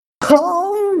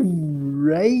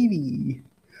Alrighty.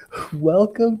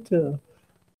 Welcome to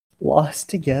Lost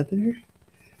Together,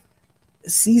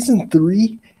 Season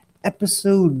 3,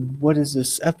 what is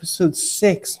this? Episode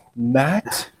 6.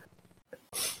 Matt,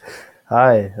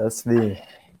 Hi, that's me.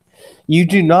 you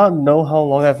do not know how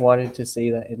long I've wanted to say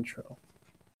that intro.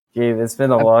 Gabe, it's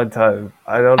been a long time.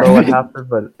 I don't know what happened,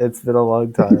 but it's been a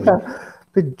long time.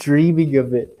 I've been dreaming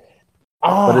of it.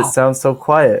 But it sounds so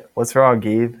quiet. What's wrong,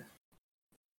 Gabe?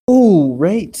 Oh,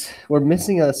 right. We're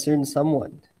missing a certain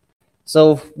someone.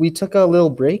 So we took a little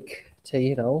break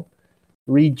to,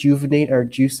 rejuvenate our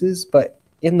juices, but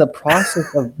in the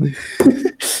process of the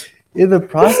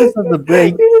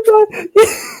break,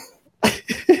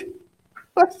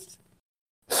 what?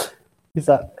 Is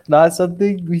that not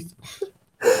something we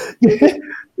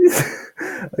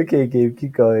Okay, Gabe,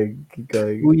 keep going.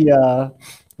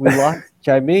 we lost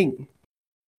Jiming.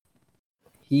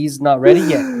 He's not ready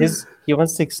yet. He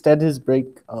wants to extend his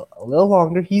break a little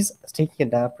longer. He's taking a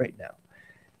nap right now.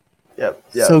 Yep.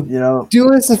 So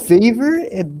do us a favor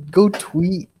and go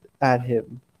tweet at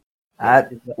him.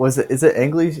 Is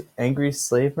it Angry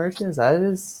Slave Merchant? Is that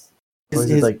his?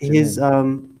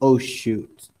 Oh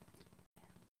shoot.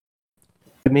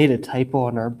 I made a typo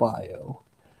on our bio.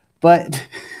 But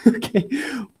okay.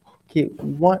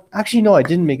 What? Actually, no, I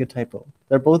didn't make a typo.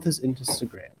 They're both his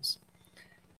Instagrams.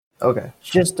 Okay.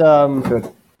 Just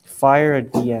Good. fire a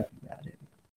DM at him.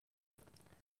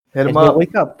 Hit him And up. he'll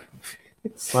wake up.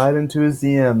 Slide into his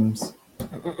DMs.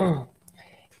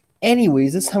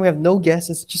 Anyways, this time we have no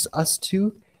guests. It's just us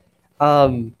two.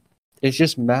 It's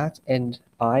just Matt and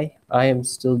I. I am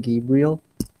still Gabriel.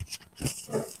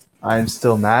 I'm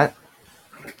still Matt.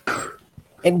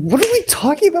 And what are we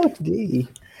talking about today?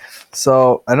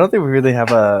 So I don't think we really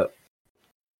have a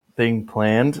thing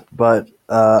planned, but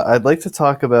I'd like to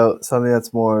talk about something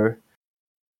that's more.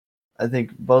 I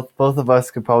think both of us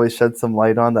could probably shed some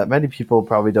light on that many people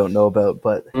probably don't know about.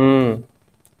 But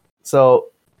so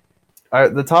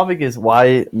the topic is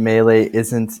why Melee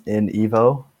isn't in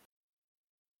Evo.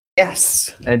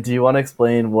 Yes. And do you want to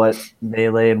explain what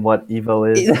Melee and what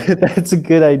Evo is? That's a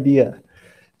good idea.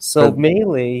 So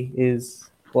Melee is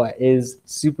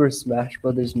Super Smash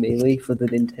Brothers Melee for the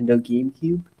Nintendo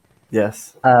GameCube.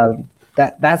 Yes.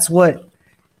 That's what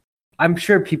I'm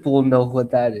sure people will know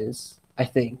what that is. I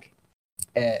think.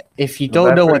 If you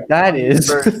don't know what that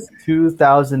is,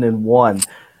 2001.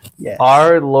 Yes.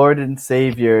 Our Lord and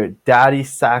Savior, Daddy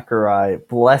Sakurai,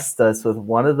 blessed us with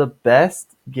one of the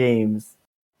best games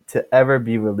to ever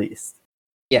be released.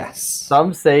 Yes.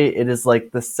 Some say it is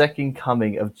like the second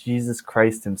coming of Jesus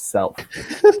Christ himself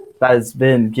that has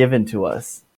been given to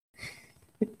us.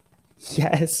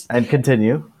 Yes. And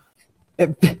continue.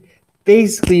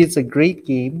 Basically, it's a great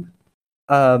game.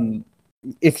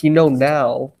 If you know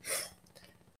now,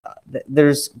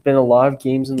 there's been a lot of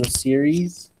games in the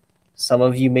series. Some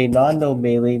of you may not know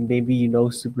Melee. Maybe you know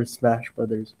Super Smash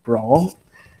Brothers Brawl,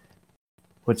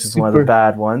 which is one of the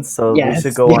bad ones. So we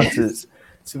should go on to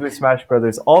Super Smash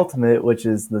Brothers Ultimate, which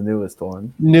is the newest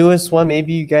one. Newest one.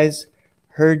 Maybe you guys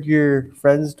heard your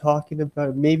friends talking about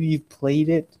it. Maybe you've played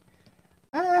it.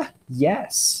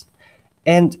 Yes.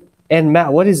 And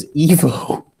Matt, what is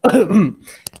Evo?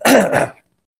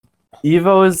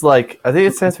 Evo is like, I think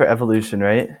it stands for evolution,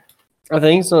 right? I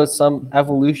think so. It's some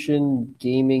evolution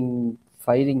gaming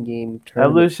fighting game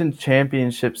tournament. Evolution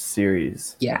Championship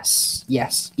Series. Yes,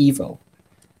 Evo.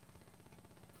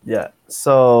 Yeah,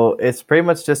 so it's pretty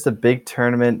much just a big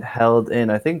tournament held in,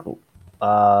 I think,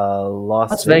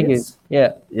 Las Vegas.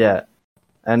 Yeah,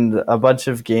 and a bunch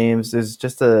of games. It's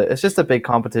just a big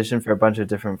competition for a bunch of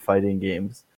different fighting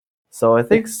games. So I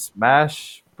think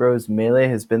Smash Bros. Melee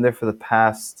has been there for the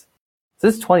past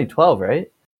since 2012, right?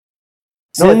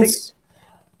 No, I think.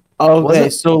 Okay,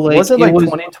 so was it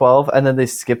 2012 and then they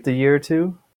skipped a year or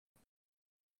two?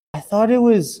 I thought it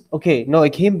was okay. No,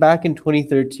 it came back in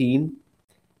 2013,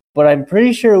 but I'm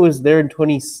pretty sure it was there in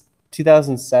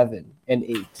 2007 and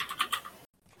 8.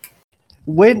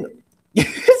 But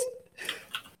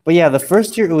yeah, the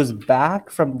first year it was back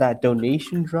from that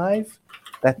donation drive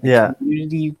that the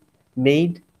community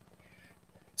made.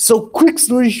 So quick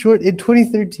story short, in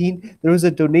 2013, there was a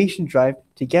donation drive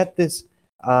to get this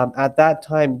at that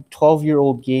time,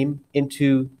 12-year-old game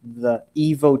into the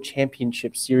Evo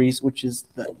Championship Series, which is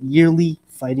the yearly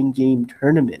fighting game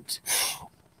tournament.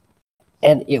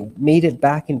 And it made it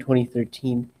back in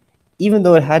 2013, even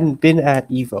though it hadn't been at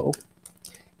Evo,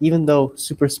 even though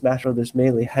Super Smash Bros.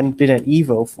 Melee hadn't been at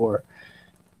Evo for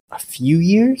a few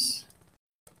years.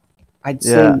 I'd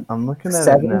say I'm looking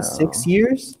at 6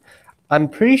 years. I'm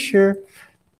pretty sure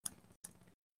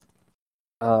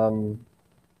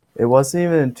It wasn't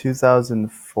even in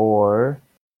 2004.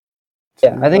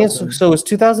 Yeah, I think it's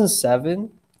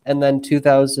 2007 and then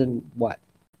 2000 what?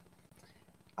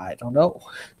 I don't know.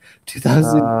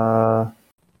 2000.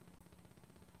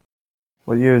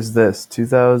 What year is this?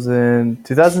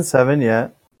 2007, yeah.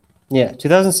 Yeah,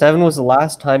 2007 was the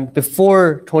last time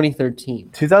before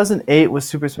 2013. 2008 was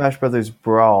Super Smash Bros.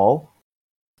 Brawl.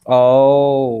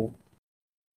 Oh.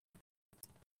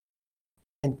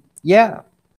 And yeah.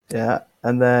 Yeah,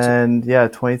 and then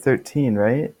 2013,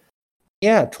 right?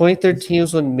 Yeah, 2013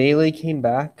 was when Melee came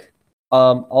back.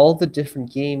 All the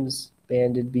different games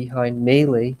banded behind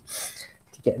Melee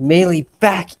to get Melee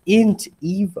back into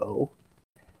Evo.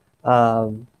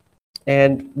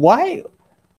 And why?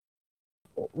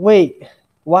 Wait,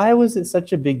 why was it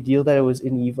such a big deal that it was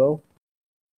in Evo?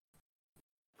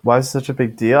 Why is it such a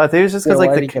big deal? I think it was just because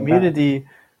the community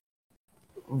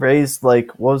raised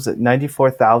what was it,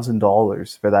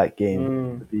 $94,000 for that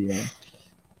game to be in.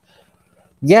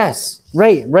 Yes,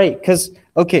 right. Because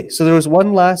so there was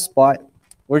one last spot.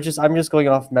 I'm just going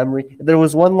off memory. There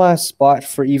was one last spot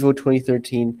for Evo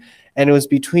 2013, and it was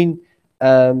between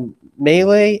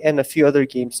Melee and a few other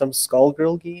games. Some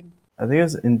Skullgirl game. I think it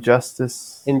was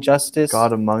Injustice.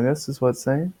 God Among Us is what it's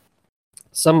saying.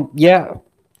 Do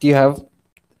you have?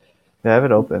 Yeah, I have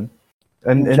it open.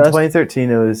 And in 2013,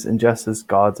 it was Injustice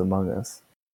Gods Among Us.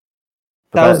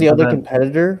 But that was the other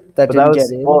competitor that didn't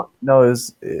get in? Well, no,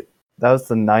 that was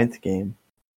the 9th game.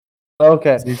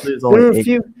 Okay.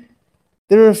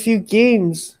 There were a few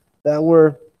games that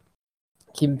were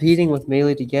competing with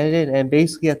Melee to get in, and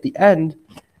basically at the end,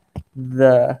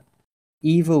 the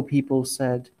Evo people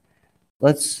said,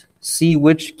 let's see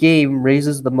which game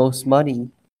raises the most money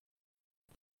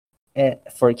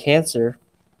for cancer,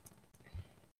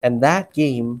 and that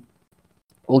game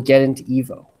will get into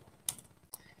Evo.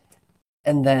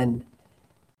 And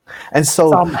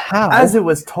so somehow, as it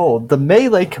was told, the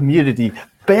Melee community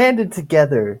banded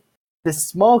together, this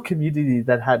small community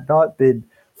that had not been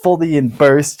fully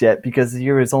immersed yet because the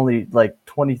year is only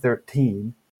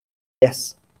 2013.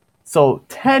 Yes. So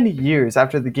 10 years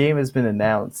after the game has been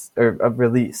announced or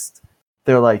released,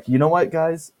 they're like, you know what,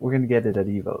 guys, we're gonna get it at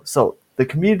Evo. So the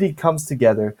community comes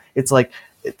together. It's like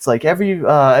every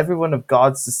one of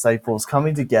God's disciples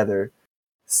coming together,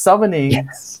 summoning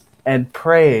and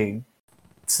praying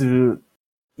to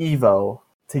Evo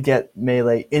to get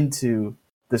Melee into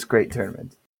this great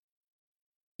tournament.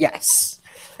 Yes.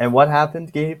 And what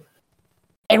happened, Gabe?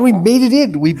 And we made it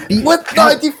in. We beat with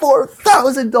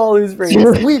 $94,000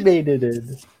 raised. We made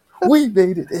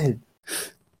it in.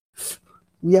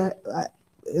 Yeah,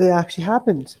 it actually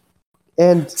happened.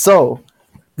 And so,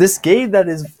 this game that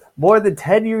is more than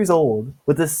 10 years old,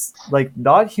 with this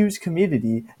not huge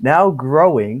community now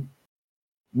growing,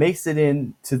 makes it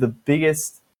into the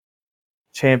biggest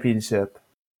championship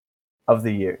of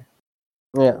the year.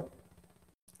 Yeah.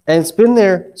 And it's been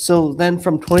there. So then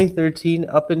from 2013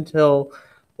 up until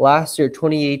last year,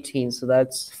 2018. So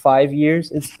that's 5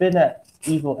 years. It's been at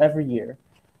Evo every year.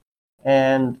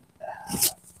 And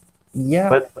yeah.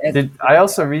 But did I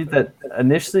also read that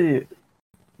initially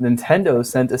Nintendo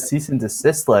sent a cease and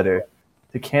desist letter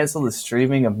to cancel the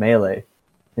streaming of Melee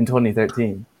in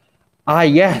 2013?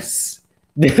 Yes.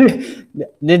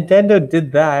 Nintendo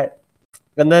did that.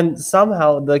 And then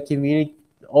somehow the community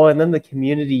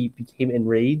became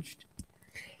enraged.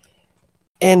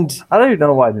 And I don't even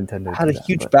know why Nintendo had a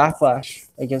huge backlash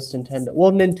against Nintendo.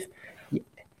 Well,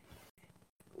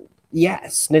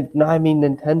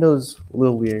 Nintendo's a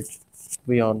little weird.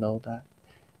 We all know that.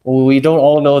 Well, we don't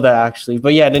all know that actually,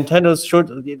 but yeah, Nintendo's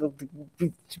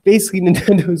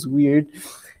weird.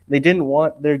 They didn't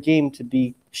want their game to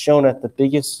be shown at the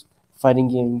biggest fighting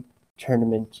game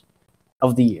tournament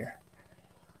of the year.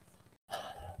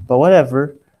 But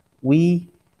whatever,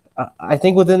 I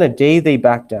think within a day they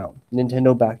backed down.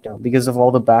 Nintendo backed down because of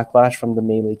all the backlash from the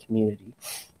Melee community.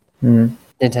 Mm-hmm.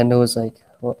 Nintendo was like,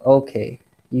 well, okay,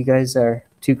 you guys are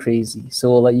too crazy,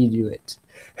 so we'll let you do it.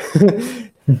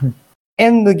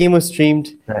 And the game was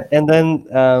streamed. Right. And then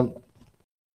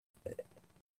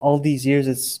all these years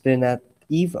it's been at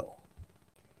Evo.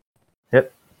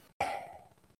 Yep.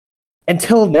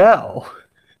 Until now.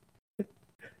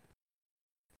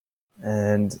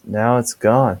 And now it's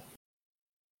gone.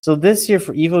 So this year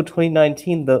for Evo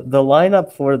 2019, the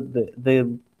lineup for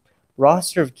the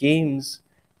roster of games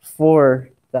for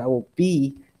that will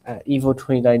be at Evo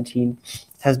 2019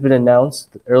 has been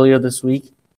announced earlier this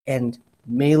week, and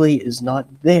Melee is not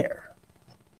there.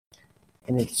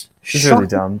 And it's really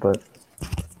dumb, but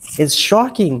it's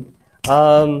shocking.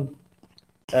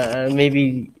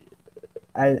 Maybe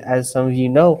as some of you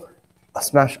know,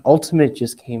 Smash Ultimate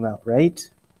just came out, right?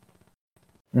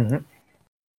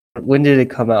 Mm-hmm. When did it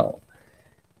come out?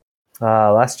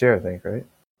 Last year, I think, right?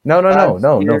 No,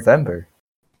 November.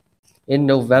 In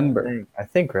November. I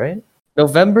think, right?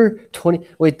 November 20.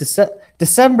 Wait,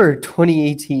 December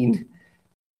 2018.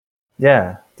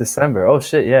 Yeah, December. Oh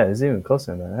shit! Yeah, it's even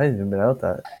closer than that. I haven't even been out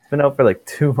that. It's been out for like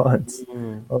 2 months.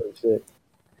 Holy shit!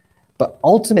 But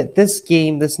Ultimate, this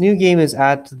new game is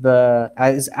at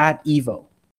Evo,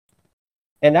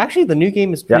 and actually the new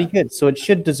game is pretty good, so it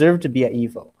should deserve to be at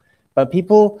Evo. But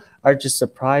people are just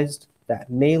surprised that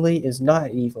Melee is not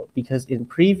at Evo, because in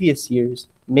previous years,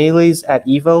 Melee's at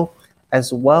Evo,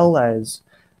 as well as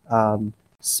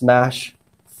Smash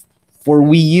for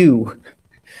Wii U.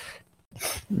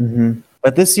 Mm-hmm.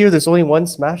 But this year, there's only one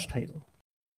Smash title.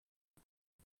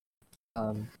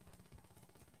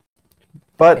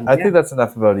 But I think that's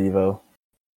enough about Evo.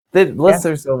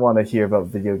 Listeners don't want to hear about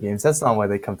video games. That's not why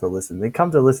they come to listen. They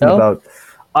come to listen about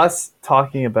us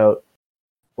talking about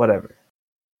whatever.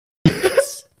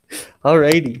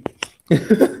 Alrighty.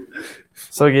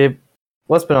 So, Gabe,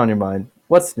 what's been on your mind?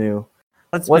 What's new?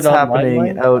 What's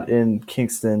happening out in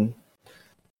Kingston?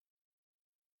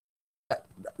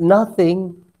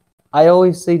 Nothing. I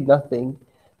always say nothing,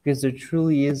 because there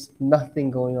truly is nothing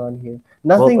going on here.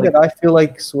 Nothing that I feel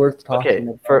like is worth talking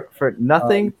about. For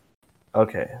nothing.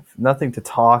 Nothing to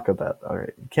talk about. All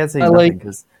right, you can't say nothing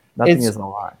because nothing is a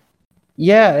lie.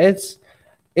 Yeah,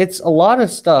 it's a lot of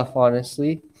stuff,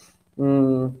 honestly.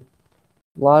 A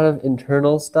lot of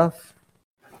internal stuff.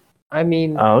 I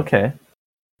mean. Oh, okay.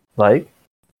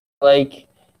 Like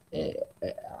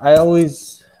I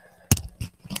always.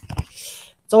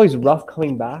 It's always rough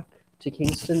coming back to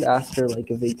Kingston after like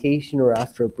a vacation or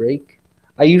after a break.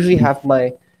 I usually have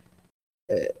my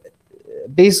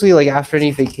basically like after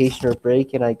any vacation or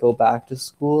break and I go back to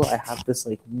school, I have this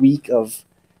like week of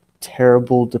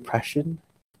terrible depression.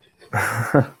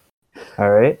 All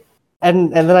right.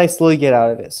 And then I slowly get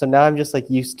out of it. So now I'm just like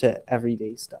used to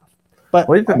everyday stuff. But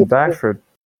we've been back for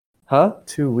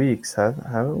 2 weeks,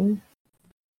 haven't we?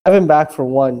 I've been back for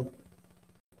 1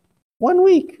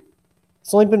 week.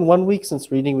 It's only been 1 week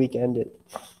since reading week ended.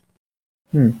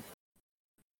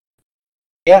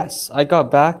 Yes, I got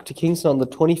back to Kingston on the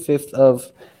 25th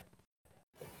of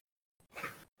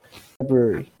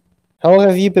February. How long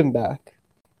have you been back?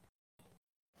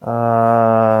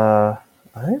 I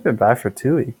think I've been back for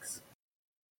 2 weeks.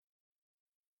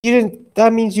 You didn't.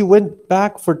 That means you went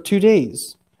back for 2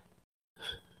 days.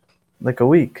 Like a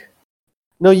week.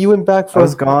 No, you went back for. I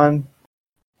was gone.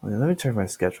 Wait, let me check my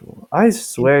schedule. I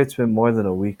swear it's been more than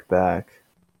a week back.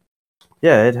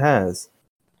 Yeah, it has.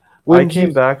 I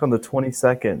came back on the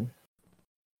 22nd.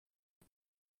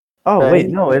 Oh, wait,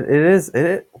 no, it is.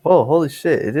 Whoa, holy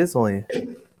shit, it is only.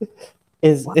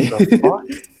 What the fuck?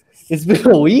 It's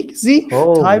been a week? See?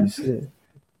 Holy shit.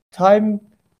 Time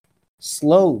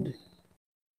slowed.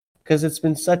 Because it's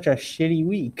been such a shitty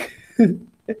week.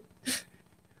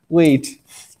 Wait.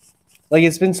 Like,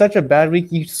 it's been such a bad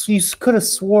week. You could have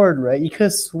sworn, right? You could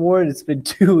have sworn it's been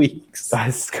 2 weeks. I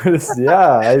seriously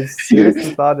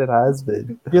thought it has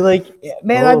been. You're like,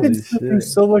 man, I've been through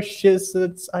so much shit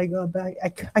since I got back.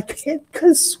 I could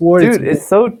have sworn. Dude, it's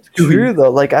so true,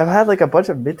 though. Like, I've had, like, a bunch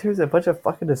of midterms, a bunch of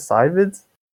fucking assignments.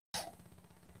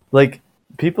 Like,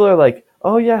 people are like,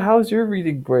 oh, yeah, how's your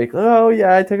reading break? Oh,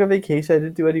 yeah, I took a vacation. I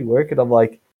didn't do any work. And I'm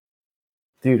like,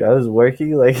 dude, I was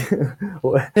working. Like,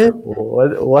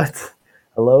 what?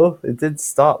 Hello? It didn't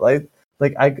stop. Like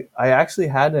I actually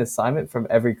had an assignment from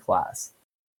every class.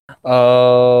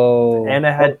 Oh. And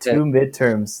I had 2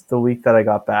 midterms the week that I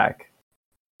got back.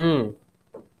 So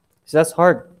that's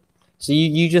hard. So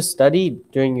you just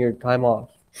studied during your time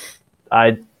off?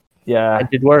 I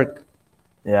did work.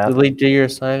 Yeah. Did your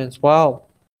assignments. Wow.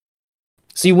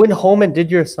 So you went home and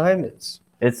did your assignments.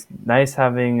 It's nice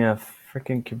having a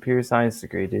freaking computer science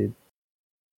degree, dude.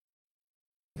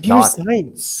 Computer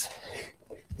science.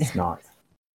 It's not.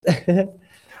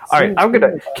 All right,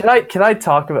 Can I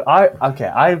talk about?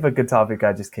 I have a good topic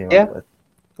I just came up with.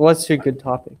 What's your good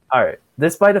topic? All right,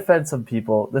 this might offend some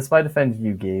people. This might offend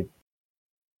you, Gabe.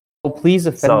 Oh, please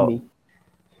offend me.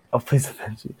 Oh, please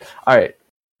offend you. All right,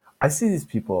 I see these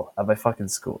people at my fucking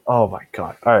school. Oh my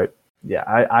god. All right, yeah,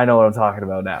 I know what I'm talking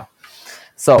about now.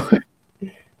 So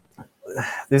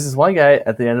there's this one guy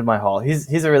at the end of my hall.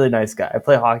 He's a really nice guy. I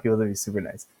play hockey with him. He's super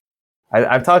nice.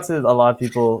 I've talked to a lot of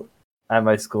people at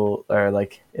my school or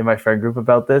like in my friend group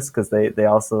about this because they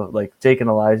also like Jake and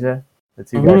Elijah, the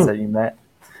 2 guys that you met.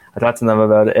 I talked to them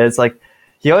about it. And it's like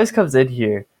he always comes in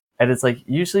here and it's like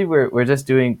usually we're just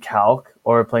doing calc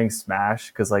or we're playing Smash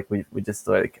because like we just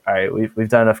like all right we've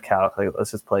done enough calc, like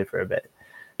let's just play for a bit.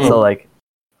 So like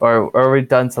or we've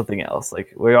done something else.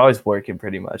 Like we're always working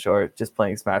pretty much, or just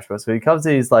playing Smash Bros. So he comes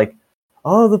in, he's like,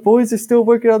 "Oh, the boys are still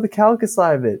working on the calc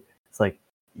assignment." It's like,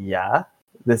 yeah,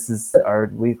 this is our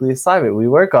weekly assignment. We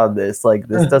work on this. Like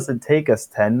this doesn't take us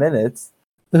 10 minutes.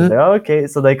 Like, oh, okay,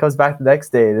 so then he comes back the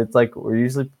next day, and it's like we're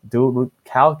usually doing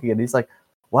calc again. He's like,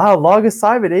 "Wow, long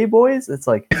assignment, eh, boys?" It's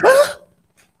like,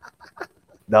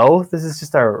 no, this is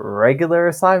just our regular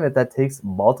assignment that takes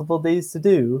multiple days to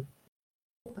do.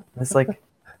 It's like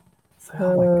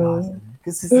oh my god,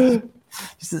 he's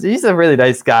a really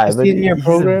nice guy, but he's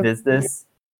in business.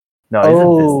 No, he's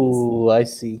in business. I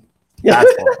see.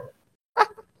 That's why.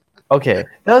 Okay,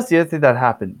 that was the other thing that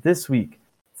happened this week.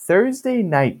 Thursday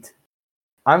night,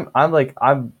 I don't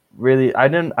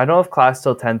have class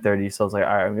till 10:30, so I was like,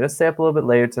 all right, I'm gonna stay up a little bit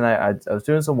later tonight. I was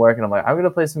doing some work, and I'm like, I'm gonna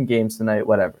play some games tonight,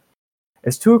 whatever.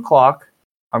 It's 2:00.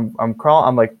 I'm crawling.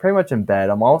 I'm like pretty much in bed.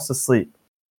 I'm almost asleep.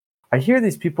 I hear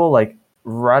these people like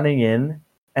running in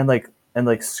and like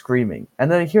screaming,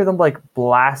 and then I hear them like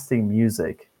blasting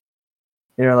music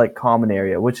in our like common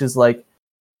area, which is like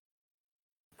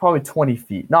probably 20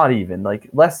 feet, not even like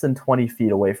less than 20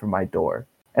 feet away from my door,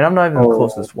 and I'm not even the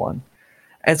closest one.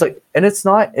 And it's like, and it's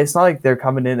not like they're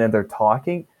coming in and they're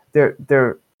talking.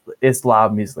 It's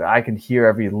loud music. I can hear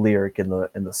every lyric in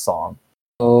the song.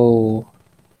 Oh,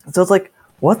 so it's like,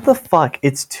 what the fuck?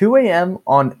 It's 2 a.m.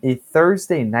 on a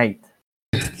Thursday night.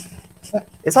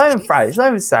 It's not even Friday. It's not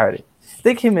even Saturday.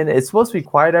 They came in. It's supposed to be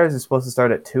quiet hours. It's supposed to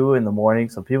start at 2 in the morning,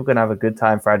 so people can have a good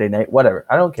time Friday night. Whatever.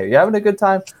 I don't care. You're having a good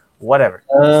time. Whatever.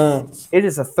 It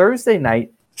is a Thursday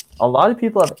night. A lot of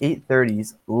people have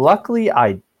 8:30s. Luckily,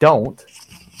 I don't.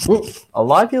 A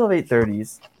lot of people have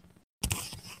 8:30s.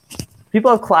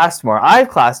 People have class tomorrow. I have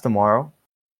class tomorrow.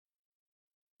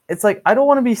 It's like, I don't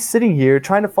want to be sitting here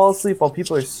trying to fall asleep while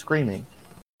people are screaming.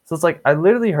 So it's like, I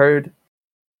literally heard,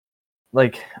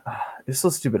 like, it's so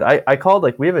stupid. I called,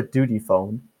 like, we have a duty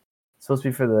phone. It's supposed to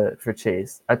be for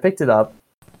Chase. I picked it up.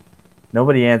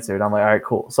 Nobody answered. I'm like, all right,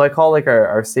 cool. So I call, like,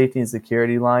 our safety and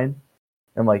security line.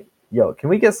 I'm like, yo, can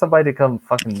we get somebody to come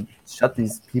fucking shut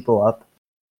these people up?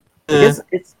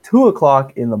 It's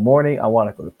 2:00 in the morning. I want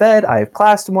to go to bed. I have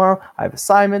class tomorrow. I have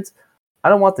assignments. I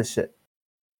don't want this shit.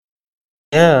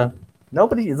 Yeah.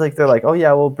 Nobody is like, they're like, oh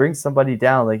yeah, we'll bring somebody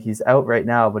down. Like he's out right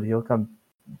now, but he'll come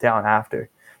down after.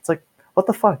 It's like, what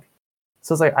the fuck?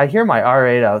 So it's like, I hear my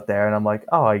R8 out there, and I'm like,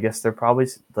 oh, I guess they're probably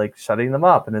like shutting them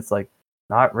up. And it's like,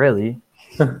 not really.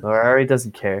 The R8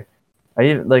 doesn't care.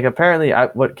 Apparently,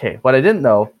 what I didn't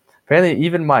know, apparently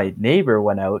even my neighbor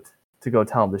went out to go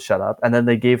tell him to shut up, and then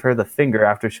they gave her the finger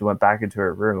after she went back into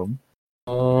her room.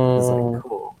 Oh. It's like,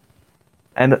 cool.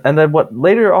 And then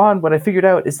later on, what I figured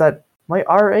out is that my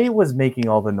RA was making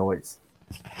all the noise.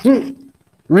 Really?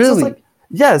 So it's like,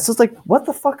 yeah, so it's like, what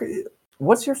the fuck?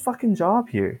 What's your fucking job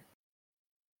here?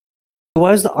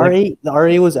 Why was the RA? The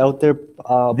RA was out there.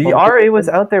 The RA was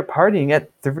out there partying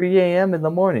at 3 a.m. in the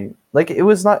morning. Like it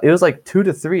was like 2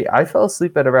 to 3. I fell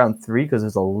asleep at around 3 because it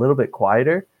was a little bit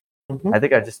quieter. Mm-hmm. I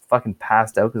think I just fucking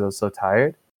passed out because I was so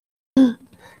tired.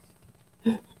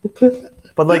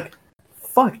 But like,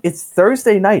 fuck, it's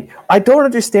Thursday night. I don't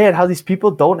understand how these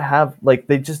people don't have, like,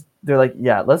 they're like,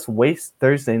 yeah, let's waste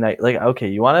Thursday night. Like, okay,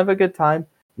 you want to have a good time?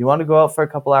 You want to go out for a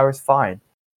couple hours? Fine.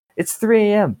 It's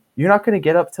 3 a.m. You're not going to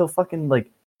get up till fucking, like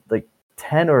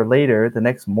 10 or later the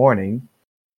next morning.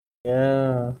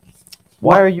 Yeah.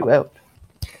 Why are you out?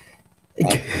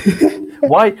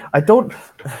 Why?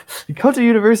 You come to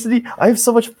university, I have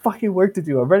so much fucking work to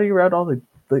do. I'm running around all the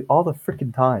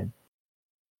freaking time.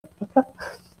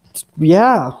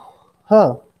 Yeah.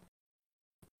 Huh.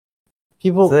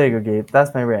 People. So there you go, Gabe.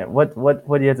 That's my rant. What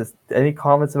do you have to? Any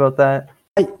comments about that?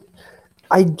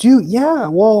 I do. Yeah.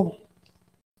 Well.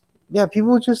 Yeah.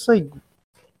 People just like.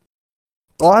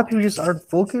 A lot of people just aren't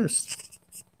focused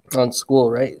on school,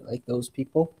 right? Like those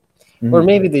people, or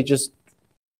maybe they just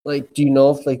like. Do you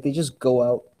know if like they just go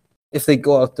out? If they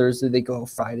go out Thursday, they go out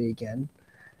Friday again.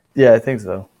 Yeah, I think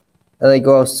so. And they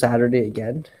go out Saturday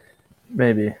again.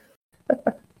 Maybe.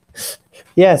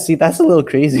 Yeah, see, that's a little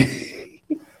crazy.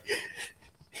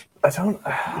 It's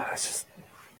just...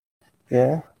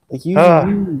 Yeah. Like,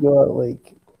 usually you go out,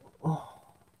 like...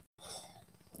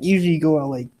 Usually you go out,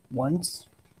 like, once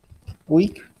a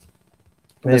week.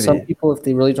 Maybe. But some people, if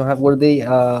they really don't have... Were they...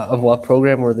 of what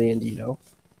program were they in, do you know?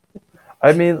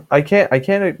 I mean, I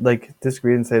can't, like,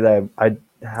 disagree and say that I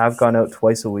have gone out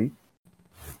twice a week.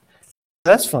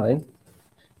 That's fine.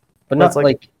 But not,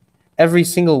 like, every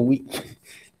single week.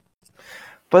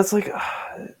 But it's like,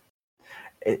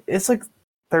 it's like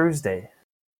Thursday.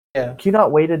 Yeah. Can you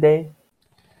not wait a day?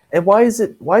 And why is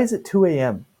it 2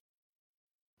 a.m.?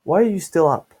 Why are you still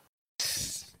up?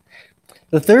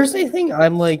 The Thursday thing,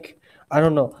 I'm like, I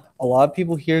don't know. A lot of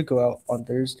people here go out on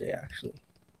Thursday, actually,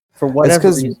 for whatever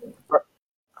reason.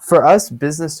 For us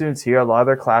business students here, a lot of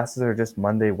their classes are just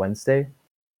Monday, Wednesday.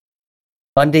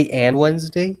 Monday and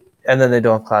Wednesday? And then they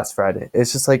don't have class Friday.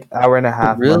 It's just like hour and a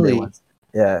half. Really? Monday, Wednesday.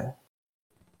 Yeah.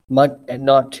 And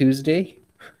not Tuesday?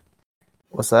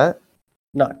 What's that?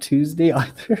 Not Tuesday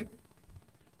either?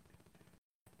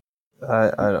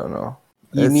 I don't know.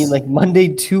 You mean like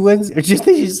Monday to Wednesday? Or just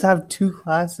they just have two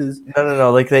classes?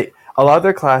 No. Like a lot of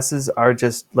their classes are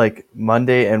just like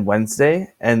Monday and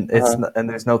Wednesday, and and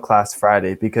there's no class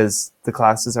Friday because the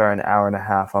classes are an hour and a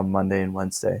half on Monday and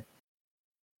Wednesday.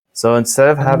 So instead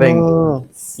of having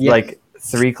like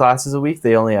 3 classes a week,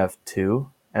 they only have 2,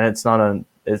 and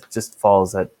it just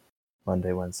falls at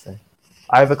Monday, Wednesday.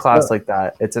 I have a class like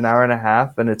that. It's an hour and a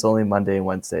half, and it's only Monday and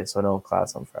Wednesday, so no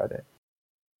class on Friday.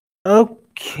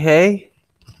 Okay.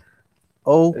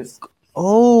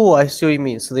 I see what you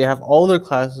mean. So they have all their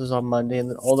classes on Monday and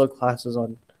then all their classes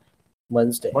on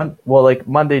Wednesday. Like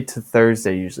Monday to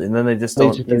Thursday usually, and then they just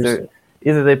don't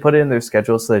either they put it in their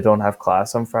schedule so they don't have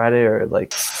class on Friday, or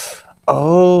like.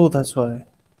 Oh, that's why.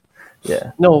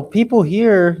 Yeah. No, people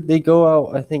here they go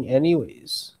out. I think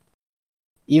anyways,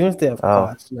 even if they have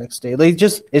class the next day, it's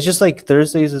just like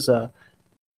Thursdays is a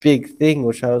big thing,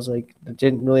 which I was like, I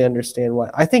didn't really understand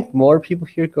why. I think more people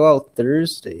here go out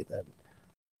Thursday than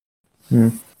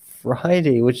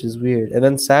Friday, which is weird, and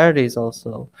then Saturdays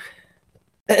also.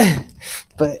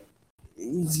 But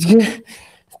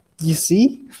you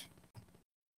see,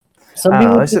 some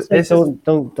people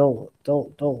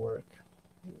don't work.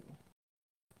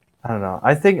 I don't know.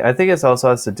 I think it also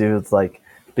has to do with like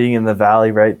being in the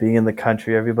valley, right? Being in the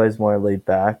country, everybody's more laid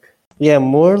back. Yeah,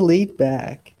 more laid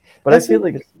back. But I feel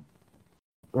like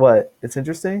what? It's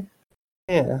interesting?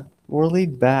 Yeah, more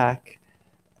laid back.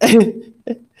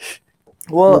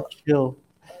 Well, chill.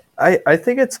 I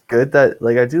think it's good that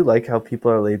like I do like how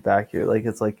people are laid back here. Like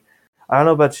it's like I don't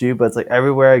know about you, but it's like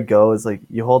everywhere I go, it's like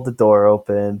you hold the door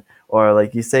open, or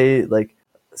like you say like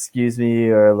excuse me,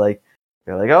 or like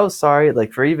you're like, oh sorry,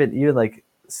 like for even like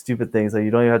stupid things, like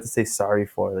you don't even have to say sorry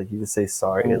for, like you just say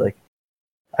sorry. Like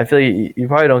I feel like you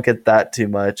probably don't get that too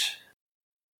much.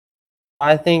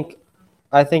 I think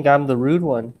I'm the rude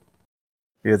one.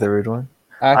 You're the rude one?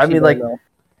 Actually, I mean, like,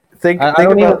 I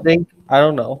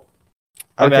don't know.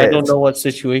 I mean, I don't know what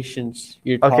situations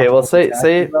you're talking about. Okay, well,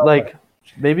 say like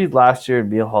maybe last year in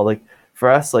Meal Hall, like for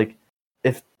us, like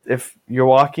if you're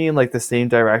walking in like the same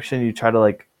direction, you try to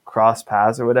like cross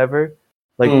paths or whatever.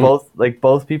 Like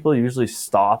both people usually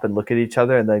stop and look at each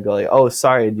other and then go like, oh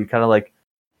sorry, and you kind of like,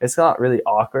 it's not really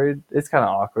awkward. It's kind of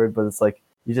awkward, but it's like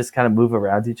you just kind of move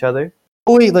around each other.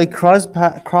 Oh wait, like cross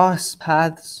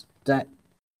paths that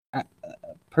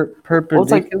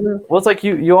perpendicular. Well, it's like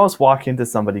you almost walk into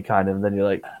somebody kind of, and then you're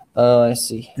like, oh, I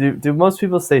see. Do most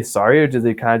people say sorry, or do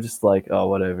they kind of just like, oh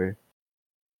whatever?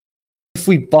 If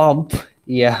we bump,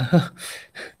 yeah.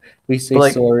 We say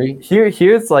like, sorry. Here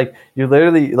it's like you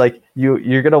literally like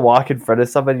you're gonna walk in front of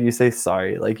somebody and you say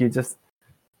sorry. Like you just,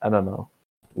 I don't know.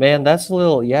 Man, that's a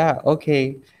little, yeah,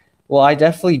 okay. Well, I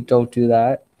definitely don't do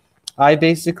that. I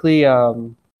basically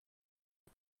I'd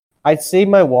say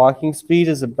my walking speed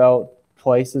is about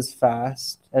twice as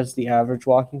fast as the average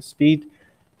walking speed.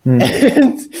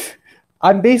 And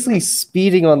I'm basically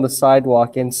speeding on the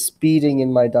sidewalk and speeding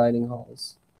in my dining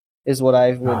halls. Is what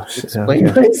I would explain.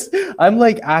 Yeah. I'm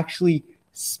like actually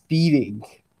speeding.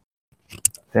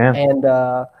 Damn. And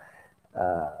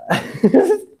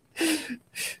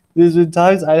there's been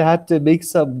times I had to make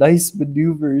some nice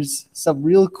maneuvers, some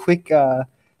real quick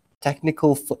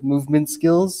technical foot movement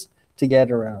skills to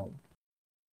get around.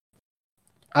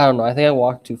 I don't know. I think I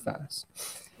walked too fast.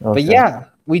 Okay. But yeah,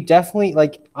 we definitely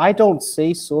like. I don't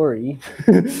say sorry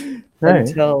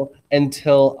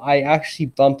until I actually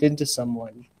bump into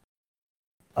someone.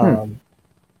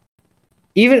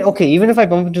 Even if I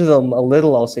bump into them a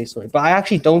little, I'll say sorry. But I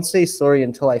actually don't say sorry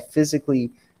until I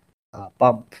physically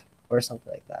bump or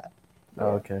something like that. Yeah.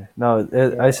 Okay. No,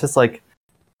 it's just like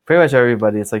pretty much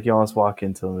everybody. It's like you almost walk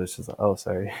into them. It's just like, oh,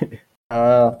 sorry.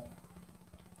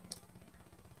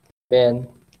 Man,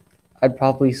 I'd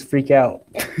probably freak out.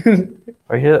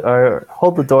 or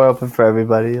hold the door open for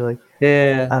everybody. Like,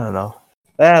 yeah. I don't know.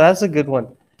 Yeah, that's a good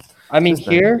one. I mean,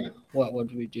 here, what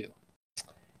do we do?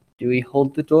 Do we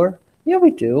hold the door? Yeah,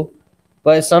 we do.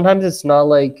 But sometimes it's not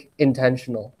like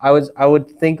intentional. I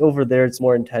would think over there it's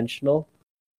more intentional.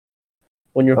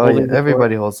 When you're holding the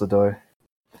everybody holds the door.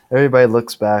 Everybody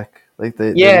looks back. Like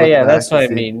they look that's what I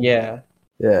mean. Yeah.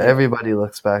 Yeah, everybody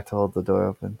looks back to hold the door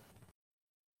open.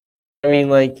 I mean,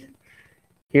 like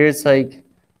here it's like,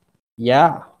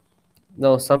 yeah,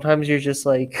 No, sometimes you're just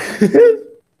like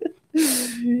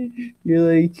you're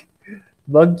like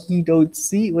monkey don't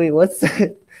see. Wait, what's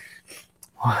that?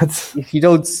 What? If you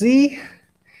don't see,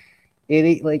 it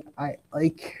ain't like I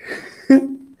like.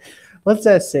 What's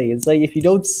that say? It's like if you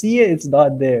don't see it, it's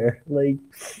not there. Like.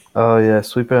 Oh yeah,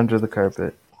 sweep it under the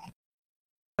carpet.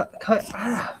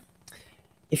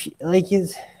 If you, like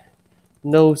is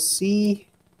no see,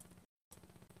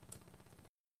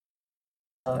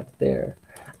 not there.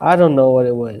 I don't know what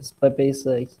it was, but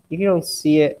basically, if you don't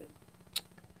see it,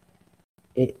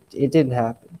 it didn't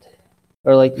happen.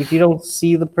 Or like if you don't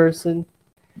see the person,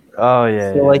 oh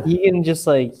yeah, so yeah. like you can just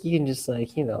like you're just like,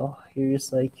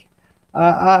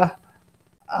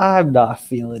 I'm not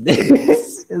feeling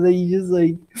this, and then you just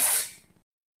like.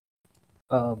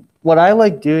 What I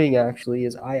like doing actually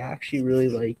is I actually really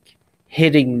like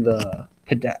hitting the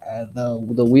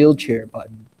wheelchair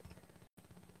button.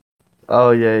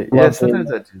 Oh yeah, yeah.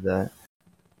 Sometimes I do that.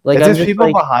 Like if I'm there's just people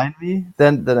like, behind me,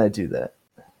 then I do that.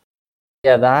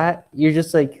 yeah, that you're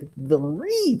just like the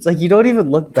reads. Like you don't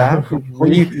even look back.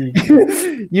 When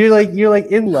you're like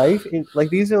in life. Like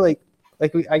these are like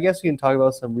I guess we can talk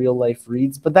about some real life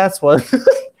reads, but that's one.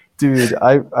 Dude,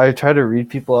 I try to read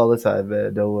people all the time,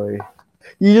 man. Don't worry.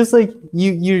 You just like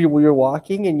you're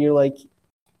walking and you're like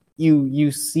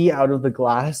you see out of the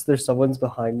glass there's someone's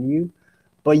behind you,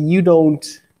 but you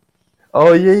don't.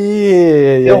 Oh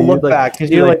yeah. You don't look back because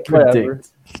you're like whatever.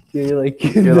 You're like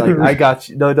I got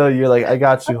you. No, you're like I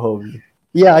got you, homie.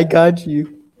 Yeah, I got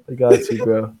you. I got you,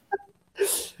 bro.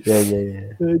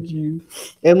 Yeah. Got you.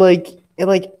 And like,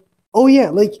 oh yeah,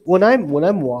 like when I'm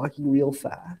walking real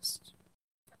fast,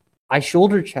 I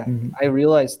shoulder check. Mm-hmm. I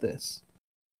realize this.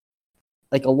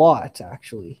 Like a lot,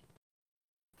 actually.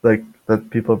 Like that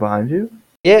people are behind you?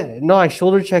 Yeah, no, I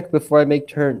shoulder check before I make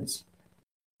turns.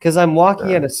 Because I'm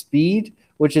walking at a speed,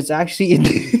 which is actually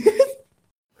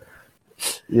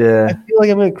yeah. I feel like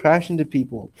I'm gonna crash into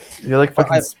people. You're like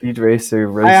fucking speed racer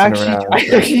racing around. I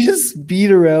actually just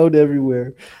speed around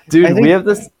everywhere. Dude, we have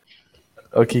this.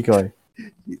 Oh, keep going.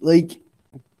 Like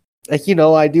you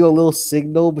know, I do a little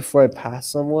signal before I pass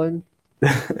someone.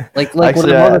 Like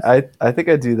actually, I think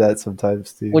I do that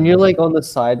sometimes too. When you're like on the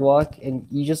sidewalk and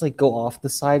you just like go off the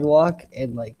sidewalk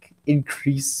and like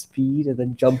increase speed and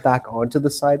then jump back onto the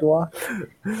sidewalk.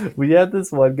 We had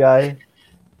this one guy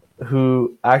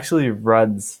who actually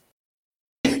runs.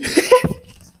 And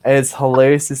it's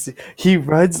hilarious to see. He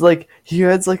runs like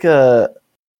a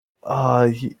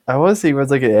I want to say he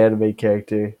runs like an anime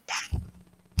character.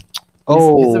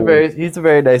 He's a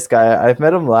very nice guy. I've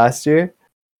met him last year.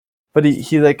 But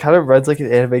he like kind of runs like an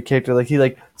anime character. Like he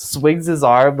like swings his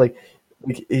arm, like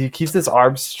he keeps his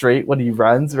arm straight when he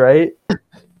runs, right?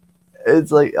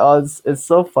 It's like it's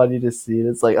so funny to see.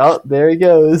 It's like, oh, there he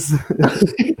goes.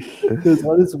 Because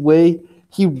on his way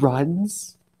he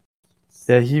runs.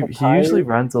 Yeah, he usually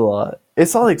runs a lot.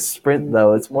 It's not like sprint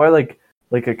though. It's more like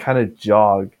a kind of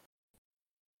jog.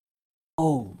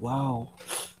 Oh wow!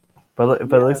 But it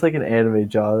looks like an anime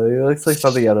jog. It looks like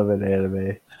something out of an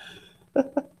anime.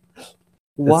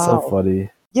 Wow. It's so funny.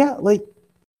 Yeah, like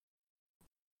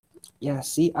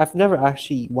see, I've never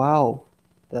actually wow.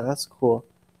 That's cool.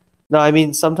 No, I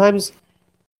mean sometimes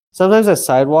at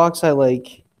sidewalks I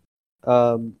like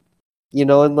you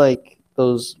know, in like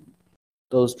those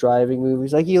driving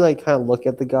movies, like you like kind of look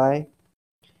at the guy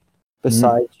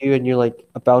beside you and you're like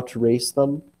about to race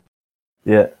them.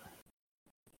 Yeah.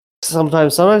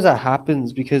 Sometimes that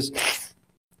happens because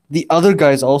the other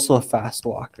guy's also a fast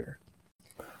walker.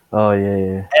 Oh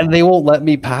yeah. And they won't let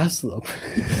me pass them.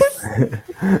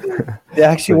 They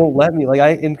actually won't let me. Like I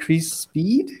increase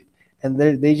speed, and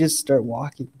they just start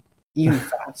walking even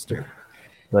faster.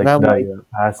 Like no, like, you're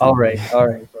passing. All right,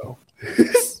 bro.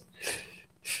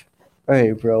 All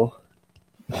right, bro.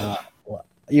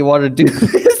 You want to do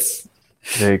this?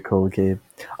 Very cool, Gabe.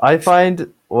 I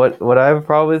find what I have a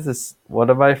problem with is one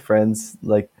of my friends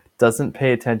like doesn't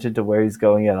pay attention to where he's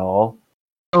going at all.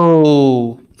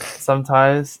 Oh,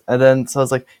 sometimes, and then so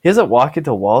it's like he doesn't walk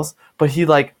into walls, but he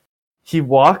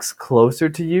walks closer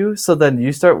to you, so then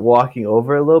you start walking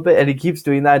over a little bit, and he keeps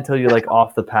doing that until you're like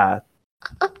off the path.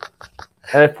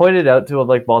 And I pointed out to him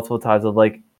like multiple times. I'm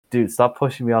like, dude, stop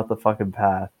pushing me off the fucking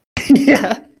path.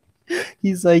 Yeah,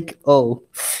 he's like, oh,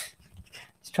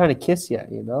 he's trying to kiss you,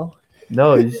 you know.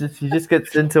 No, he just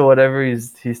gets into whatever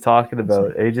he's talking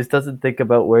about. And he just doesn't think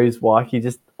about where he's walking. He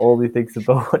just only thinks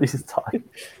about what he's talking.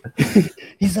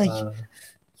 He's like,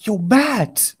 "Yo,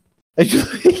 Matt."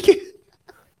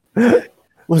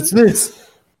 What's this?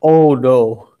 Oh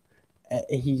no!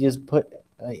 He just put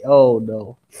like, oh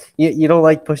no! You don't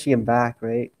like pushing him back,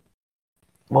 right?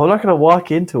 Well, I'm not gonna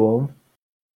walk into him.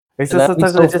 It's just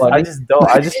sometimes I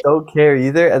just don't care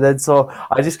either, and then so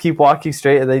I just keep walking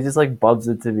straight, and they just like bumps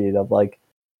into me, and I'm like,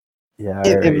 yeah.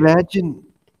 Right.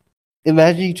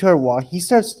 Imagine you try to walk. He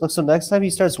starts. So next time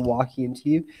he starts walking into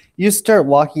you, you just start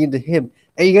walking into him,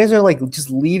 and you guys are like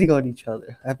just leaning on each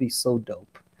other. That'd be so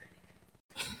dope.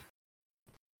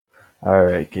 All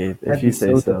right, Gabe. If you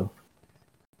say so.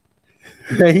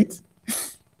 Right.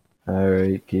 All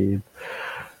right, Gabe.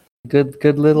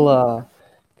 Good little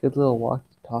walkie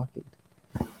talking.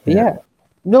 Yeah.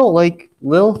 No, like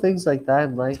little things like that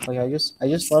in life. Like I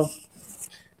just love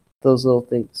those little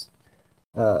things.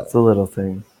 It's a little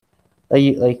thing.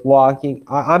 Like walking.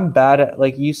 I'm bad at,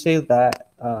 like you say that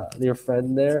your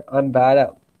friend there. I'm bad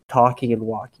at talking and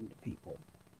walking to people.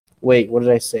 Wait, what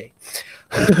did I say?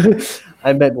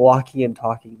 I meant walking and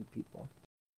talking to people.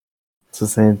 It's the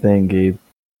same thing, Gabe.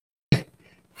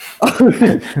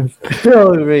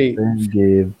 Oh, right. Same,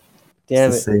 Gabe.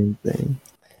 Damn it's the same thing.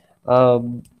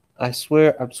 I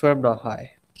swear I'm not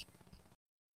high.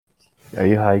 Are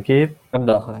you high, Gabe? I'm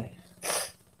not high.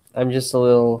 I'm just a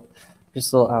little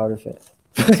out of it.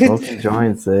 Smoking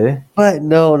joints, eh? But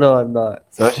no, I'm not.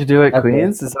 Is that what you do at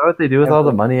Queens? Is that what they do with all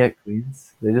the money at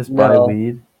Queens? They just buy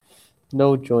weed?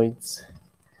 No joints.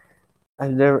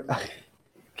 I've never...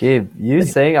 Gabe, you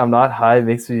saying I'm not high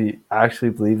makes me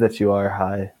actually believe that you are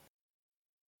high.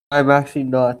 I'm actually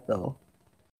not, though.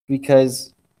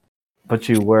 Because... But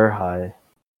you were high.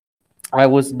 I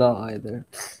was not either.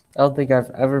 I don't think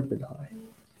I've ever been high.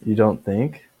 You don't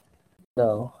think?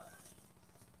 No.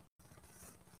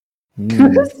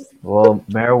 Well,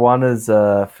 marijuana's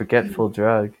a forgetful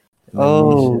drug.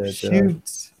 Oh,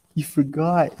 shoot. You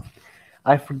forgot.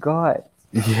 I forgot.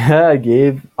 Yeah,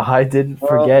 Gabe. I didn't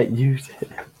forget. You did.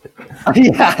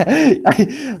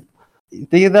 Yeah.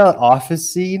 Think of that office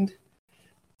scene?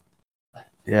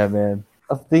 Yeah, man.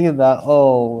 I'm thinking that.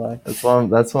 Oh. That's what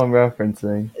I'm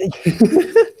referencing.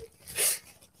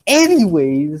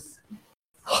 Anyways,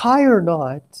 high or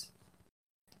not.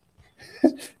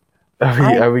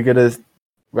 Are we gonna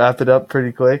wrap it up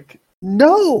pretty quick?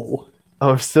 No.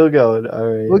 Oh, we're still going. All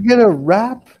right. We're gonna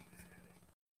wrap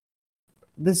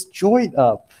this joint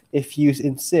up if you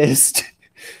insist.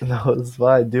 No, it's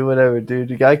fine. Do whatever, dude.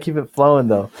 You gotta keep it flowing,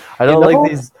 though. I don't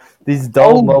like these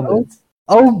dull moments.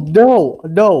 Oh no.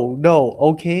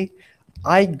 Okay,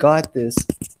 I got this.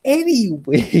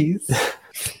 Anyways,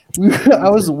 I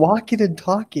was walking and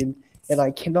talking, and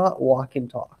I cannot walk and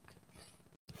talk.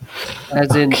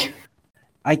 As in,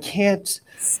 I can't.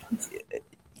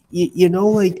 You know,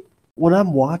 like when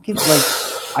I'm walking,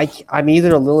 like I'm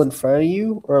either a little in front of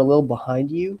you or a little behind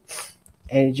you,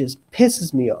 and it just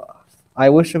pisses me off. I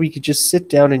wish we could just sit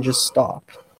down and just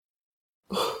stop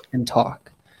and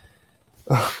talk.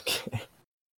 Okay.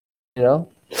 You know?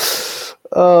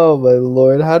 Oh my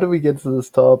lord! How do we get to this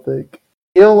topic?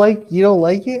 You don't like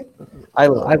it?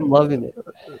 I'm loving it.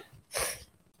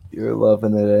 You're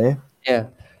loving it, eh? Yeah.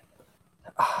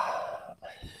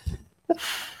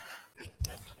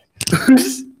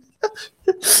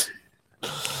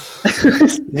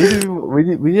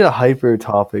 we need a hyper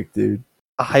topic, dude.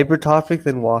 A hyper topic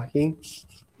than walking?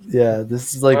 Yeah,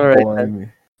 this is like boring me.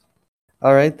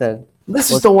 All right then.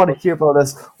 Listeners don't want to hear about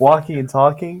us walking and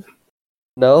talking.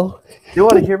 No? They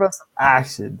want to hear about some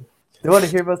action. They want to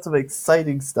hear about some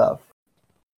exciting stuff.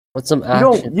 What's some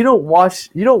action? You don't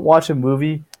watch a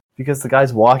movie because the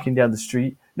guy's walking down the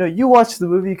street. No, you watch the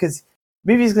movie because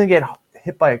maybe he's gonna get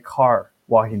hit by a car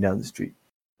walking down the street.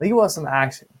 Like, you want some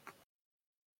action.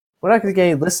 We're not gonna get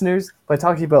any listeners by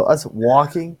talking about us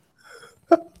walking.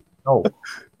 No.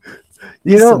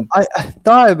 You know, I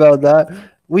thought about that.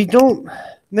 We don't,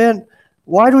 man.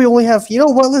 Why do we only have? You know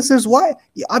what, listeners? Why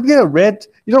I'm gonna rant.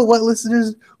 You know what,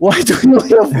 listeners? Why do we only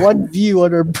have one view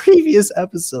on our previous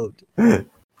episode?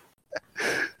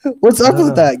 What's up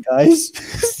with that, guys?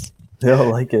 They don't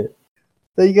like it.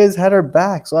 That you guys had our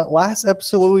backs. So last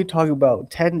episode, what were we talking about?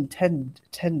 10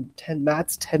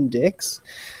 Matts, 10 dicks?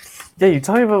 Yeah, you're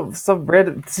talking about some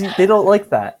random... See, they don't like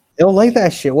that. They don't like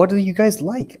that shit. What do you guys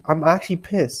like? I'm actually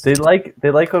pissed. They like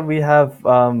when we have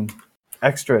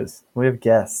extras. We have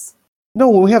guests. No,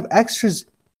 when we have extras,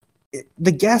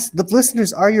 the guests, the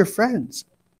listeners are your friends.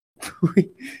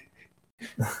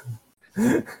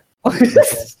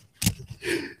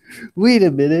 Wait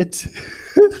a minute.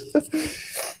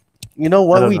 You know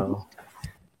what we know.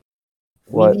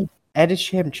 What? We need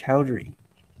Edisham Chowdhury.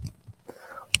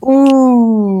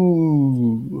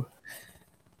 Ooh.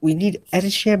 We need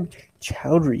Edisham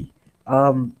Chowdhury.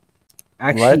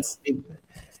 Actually, what?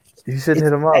 You should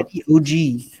hit him up. Eddie OG.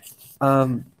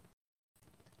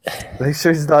 Make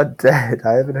sure he's not dead.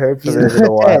 I haven't heard from him in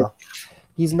a while.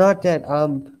 He's not dead.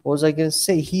 What was I gonna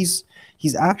say? He's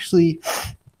actually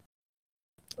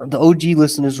the OG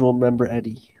listeners will remember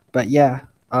Eddie. But yeah,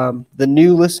 the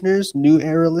new listeners, new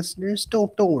era listeners,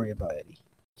 don't worry about Eddie.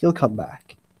 He'll come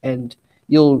back, and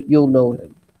you'll know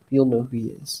him. You'll know who he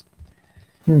is.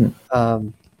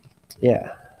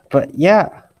 Yeah, but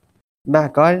yeah,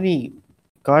 Matt, got any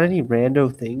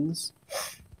rando things?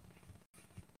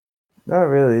 Not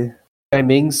really.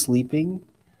 Ming sleeping.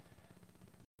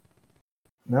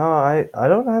 No, I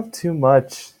don't have too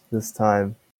much this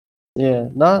time. Yeah,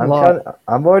 not a lot.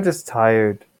 I'm more just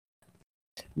tired.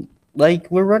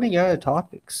 Like, we're running out of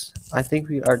topics. I think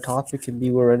our topic can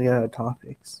be we're running out of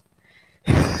topics.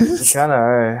 Kind of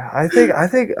are. I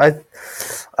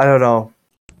don't know.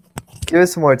 Give it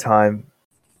some more time.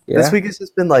 Yeah? This week has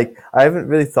just been like, I haven't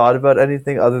really thought about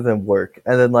anything other than work.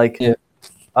 And then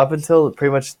up until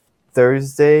pretty much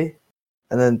Thursday,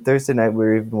 and then Thursday night we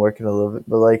were even working a little bit.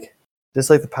 But like, just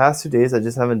like the past 2 days, I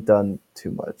just haven't done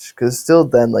too much. Because still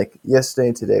then, like yesterday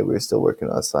and today, we were still working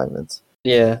on assignments.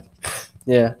 Yeah.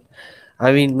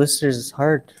 I mean, listeners, it's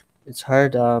hard. It's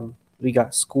hard. We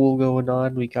got school going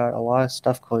on. We got a lot of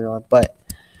stuff going on. But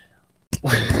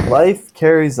life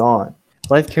carries on.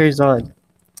 Life carries on.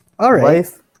 All right.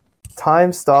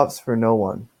 Time stops for no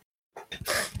one.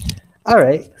 All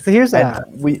right. So here's that.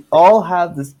 We all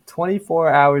have this 24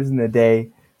 hours in a day.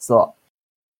 So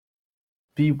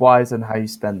be wise on how you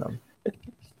spend them.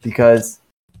 Because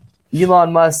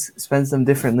Elon Musk spends them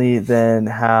differently than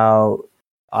how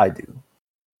I do.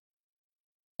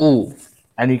 Ooh.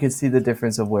 And you can see the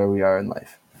difference of where we are in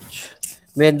life.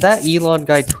 Man, that Elon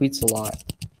guy tweets a lot.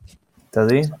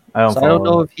 Does he? I don't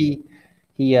know if he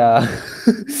he's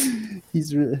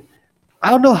really, I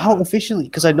don't know how efficiently,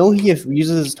 because I know he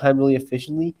uses his time really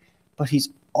efficiently, but he's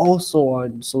also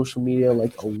on social media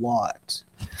like a lot.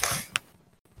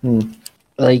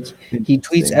 Like, he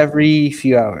tweets every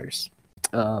few hours.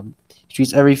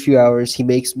 He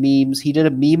makes memes. He did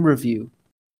a meme review.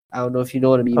 I don't know if you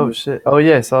know what a meme is. Oh, shit. Oh,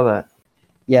 yeah, I saw that.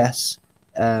 Yes.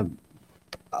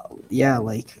 Yeah,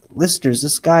 like, listeners,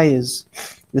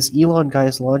 this Elon guy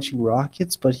is launching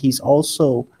rockets, but he's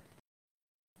also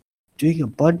doing a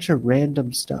bunch of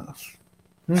random stuff.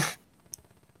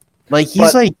 Like,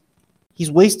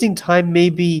 he's wasting time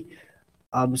maybe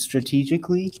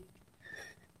strategically.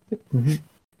 Mm-hmm.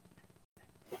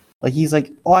 Like, he's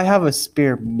like, oh, I have a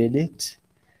spare minute.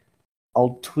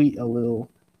 I'll tweet a little.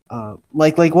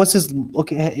 Like what's his?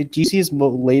 Okay, do you see his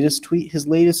latest tweet? His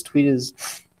latest tweet is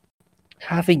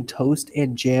having toast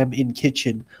and jam in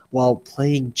kitchen while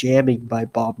playing Jamming by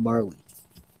Bob Marley.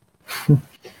 Like,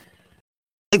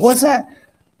 what's that?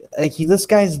 Like, this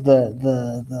guy's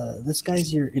this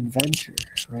guy's your inventor,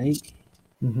 right?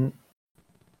 Mm-hmm.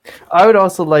 I would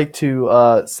also like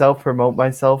to self-promote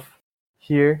myself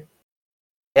here.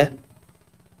 Yeah.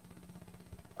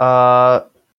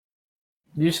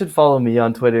 You should follow me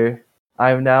on Twitter.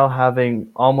 I'm now having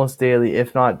almost daily,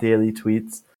 if not daily,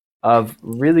 tweets of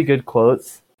really good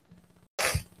quotes.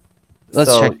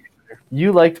 Let's check.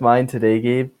 You liked mine today,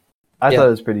 Gabe. I thought it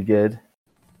was pretty good.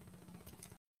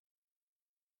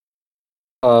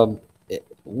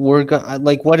 We're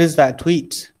like, what is that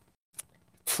tweet?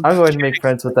 I'm going to make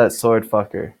friends with that sword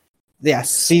fucker. Yeah,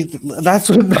 see, that's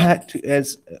what Matt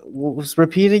is.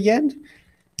 Repeat again.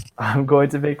 I'm going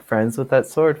to make friends with that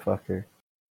sword fucker.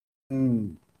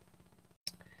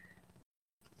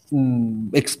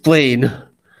 Explain.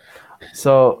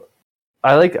 So,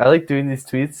 I like doing these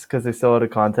tweets because they're so out of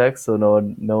context, so no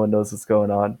one knows what's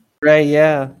going on. Right?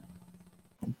 Yeah.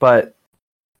 But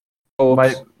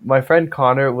my friend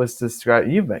Connor was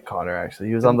describing. You've met Connor actually.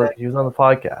 He was on the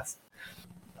podcast.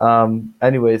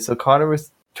 Anyway, so Connor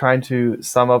was trying to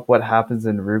sum up what happens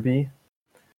in RWBY,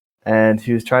 and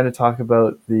he was trying to talk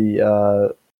about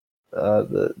the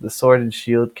Sword and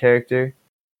Shield character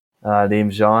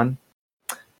named Jean.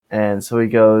 And so he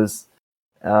goes,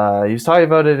 he was talking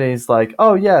about it, and he's like,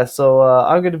 oh yeah, so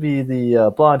I'm going to be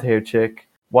the blonde hair chick,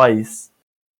 Weiss.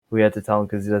 We had to tell him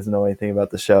because he doesn't know anything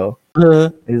about the show.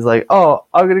 He's like, oh,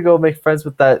 I'm going to go make friends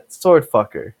with that sword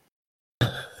fucker. I'm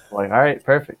like, all right,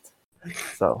 perfect.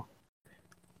 So,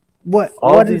 what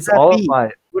does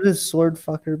sword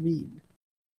fucker mean?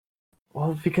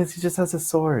 Well, because he just has a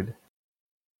sword.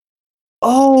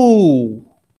 Oh,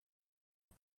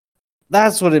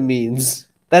 that's what it means.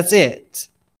 That's it.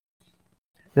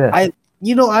 Yeah.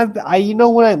 You know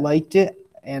when I liked it,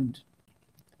 and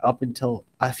up until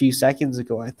a few seconds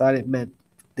ago, I thought it meant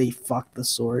they fucked the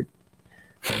sword.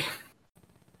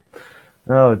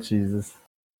 Oh, Jesus.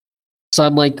 So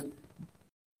I'm like,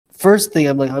 first thing,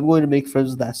 I'm like, I'm going to make friends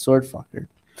with that sword fucker.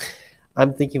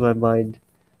 I'm thinking in my mind,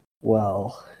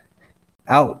 well,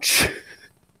 Ouch.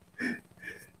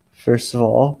 First of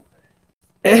all,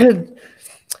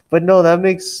 but no, that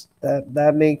makes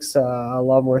a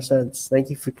lot more sense. Thank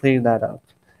you for clearing that up.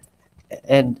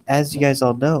 And as you guys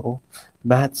all know,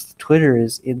 Matt's Twitter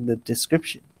is in the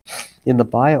description, in the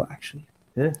bio actually.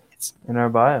 Yeah, it's in our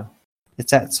bio.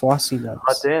 It's at Swassi.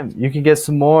 Oh damn! You can get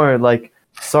some more. Like,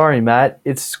 sorry, Matt,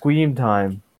 it's Scream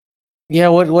time. Yeah,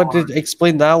 what did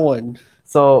explain that one?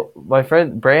 So my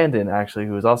friend Brandon, actually,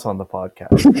 who was also on the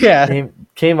podcast,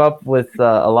 came up with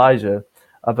Elijah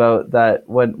about that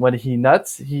when he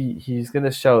nuts, he's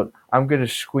gonna shout, "I'm gonna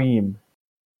scream."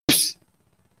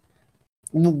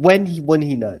 When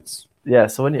he nuts. Yeah.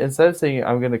 So when instead of saying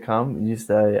 "I'm gonna come," you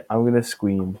say "I'm gonna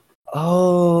scream."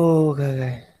 Oh,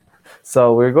 okay.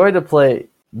 So we're going to play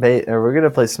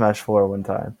Smash 4 one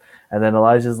time, and then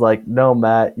Elijah's like, "No,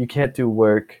 Matt, you can't do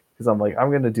work," because I'm like,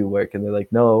 "I'm gonna do work," and they're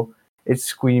like, "No, it's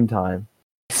scream time."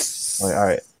 I'm like, all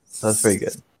right, so that's pretty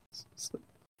good.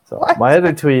 So what? My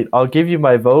other tweet, I'll give you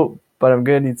my vote, but I'm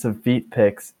gonna need some feet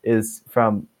pics, is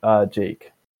from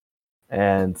Jake,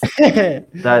 and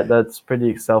that's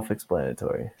pretty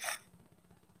self-explanatory.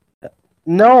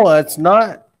 No, it's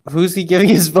not. Who's he giving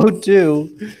his vote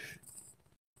to?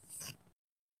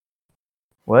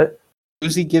 What?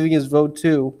 Who's he giving his vote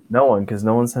to? No one, because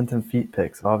no one sent him feet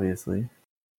pics, obviously.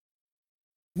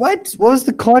 What was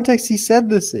the context he said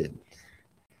this in?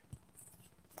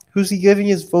 Who's he giving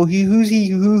his vote? Who's he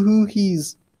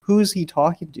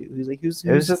talking to? He's like who's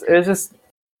It was just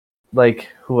like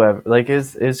whoever, like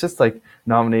it's just like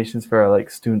nominations for like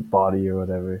student body or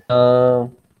whatever.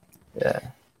 Yeah.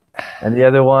 And the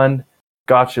other one,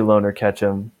 Gotcha Loner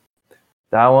Ketchum.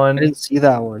 That one, I didn't see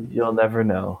that one. You'll never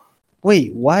know.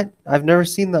 Wait, what? I've never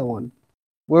seen that one.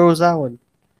 Where was that one?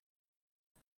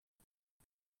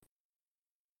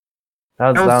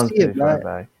 That was pretty far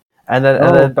back. And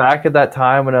then back at that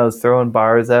time when I was throwing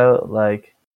bars out,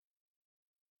 like,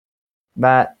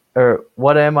 Matt, or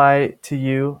what am I to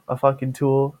you, a fucking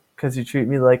tool? Because you treat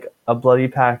me like a bloody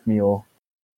pack mule.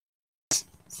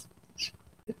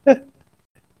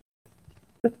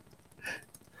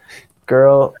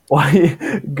 Girl,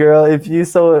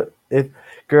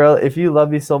 if you love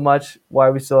me so much, why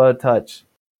are we so out of touch?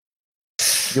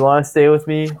 You want to stay with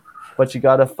me, but you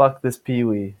gotta fuck this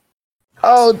peewee.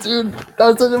 Oh, dude,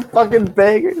 that's such a fucking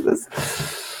banger.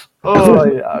 Oh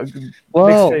yeah,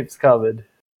 mixtape's coming.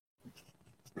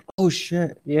 Oh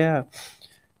shit, yeah.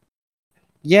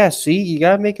 Yeah, see, you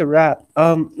gotta make a rap.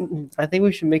 I think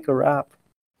we should make a rap.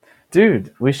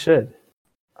 Dude, we should.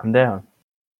 I'm down.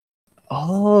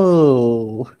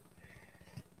 Oh,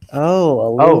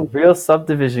 Real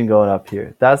Subdivision going up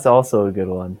here. That's also a good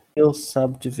one. Real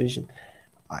Subdivision.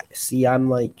 I see. I'm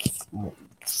like.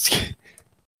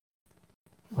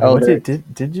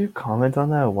 Did you comment on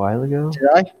that a while ago? Did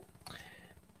I?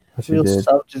 Real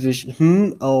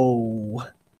Subdivision. Oh,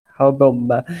 how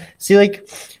about see? Like,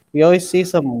 we always see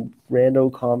some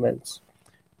rando comments.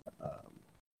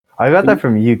 I got that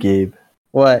from you, Gabe.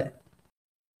 What?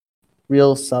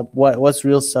 What's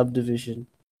Real Subdivision?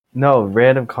 No,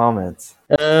 random comments.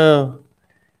 Oh.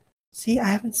 See, I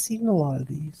haven't seen a lot of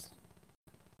these.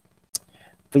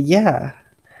 But yeah.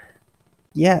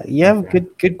 Yeah, you have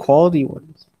good quality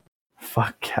ones.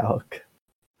 Fuck Calc.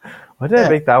 When did I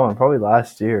make that one? Probably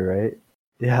last year, right?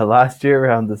 Yeah, last year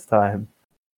around this time.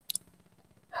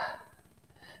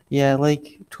 Yeah,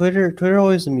 like Twitter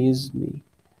always amuses me.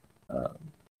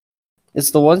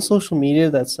 It's the one social media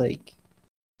that's like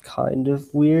kind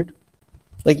of weird.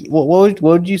 Like, what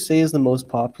would you say is the most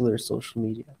popular social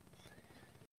media?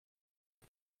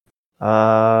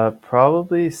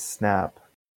 Probably Snap.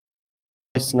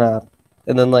 Snap,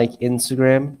 and then like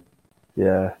Instagram.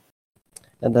 Yeah.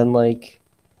 And then like,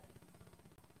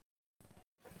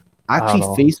 actually,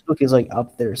 Facebook is like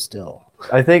up there still.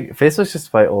 I think Facebook's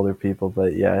just by older people,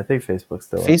 but yeah, I think Facebook's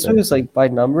still. Facebook is like by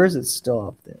numbers, it's still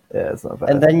up there. Yeah, it's not bad.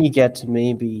 And then you get to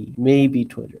maybe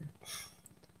Twitter.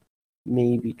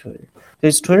 Maybe Twitter.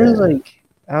 Because Twitter is like,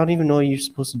 I don't even know what you're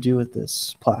supposed to do with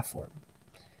this platform.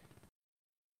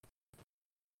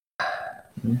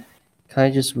 Kind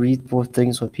of just read both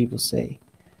things what people say.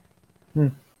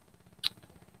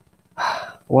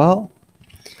 Well. All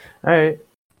right.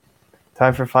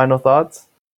 Time for final thoughts?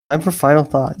 Time for final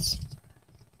thoughts.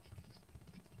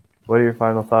 What are your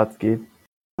final thoughts, Gabe?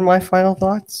 My final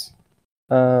thoughts?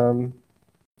 We're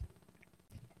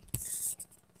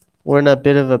in a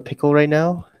bit of a pickle right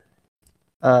now.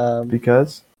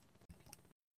 Because?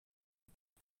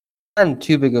 Not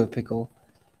too big of a pickle,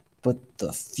 but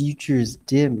the future is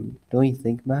dim. Don't you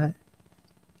think, Matt?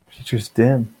 Future's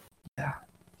dim? Yeah.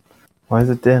 Why is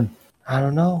it dim? I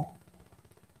don't know.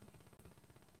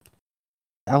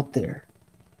 out there.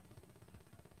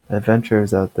 Adventure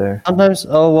is out there. Sometimes,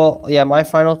 oh well, yeah. My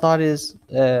final thought is,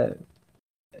 the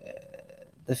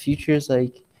future is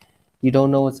like, you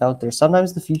don't know what's out there.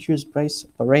 Sometimes the future is bright,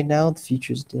 but right now the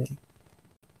future is dim.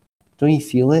 Don't you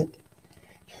feel it?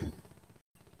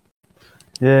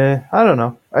 Yeah, I don't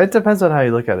know. It depends on how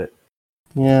you look at it.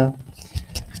 Yeah.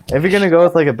 If you're gonna go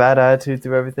with like a bad attitude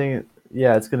through everything,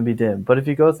 yeah, it's gonna be dim. But if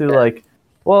you go through like,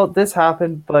 well, this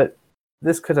happened, but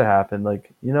this could have happened.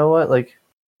 Like, you know what? Like,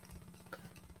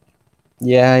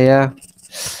 yeah.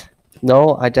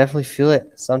 No, I definitely feel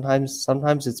it.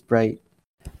 Sometimes it's bright.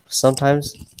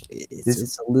 Sometimes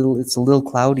it's a little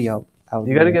cloudy out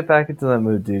you got to get back into that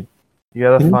mood, dude. You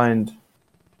got to find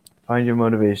your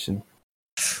motivation.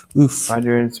 Oof. Find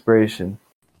your inspiration.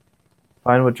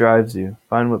 Find what drives you.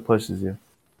 Find what pushes you.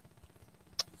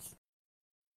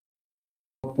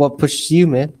 What pushes you,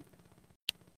 man?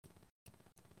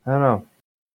 I don't know.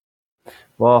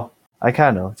 Well, I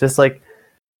kind of know. Just like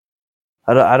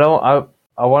I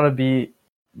want to be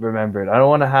remembered. I don't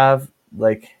want to have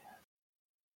like,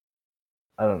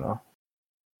 I don't know.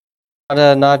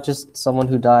 Not just someone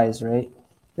who dies, right?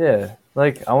 Yeah,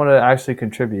 like I want to actually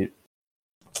contribute.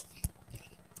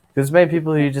 There's many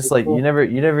people who you just like you never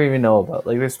even know about.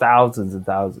 Like there's thousands and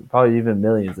thousands, probably even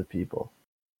millions of people,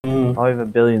 probably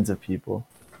even billions of people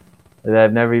that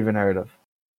I've never even heard of.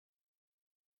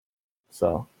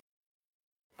 So,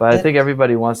 but I think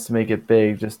everybody wants to make it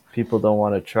big. Just people don't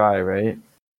want to try, right?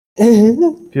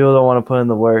 People don't want to put in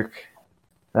the work,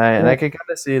 and I can kind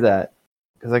of see that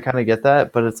because I kind of get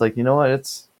that. But it's like, you know what?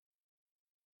 It's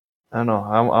I don't know.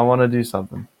 I want to do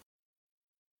something.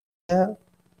 Yeah.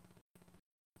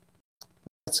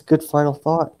 That's a good final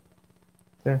thought.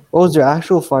 Yeah. What was your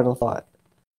actual final thought?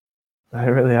 I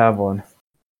really have one.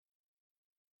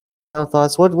 Final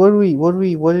thoughts. What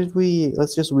did we?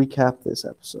 Let's just recap this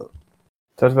episode.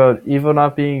 Talked about Evo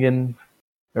not being in,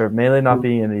 or Melee not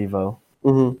being in Evo.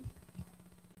 Mm-hmm.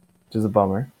 Which is a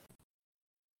bummer.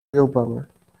 Real bummer.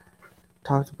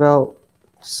 Talked about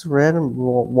just random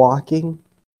walking.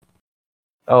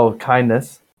 Oh,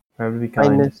 kindness. Remember to be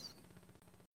kind.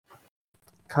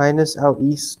 Kindness out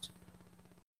east.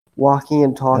 Walking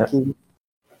and talking.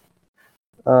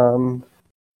 Yeah.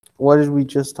 What did we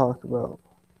just talk about?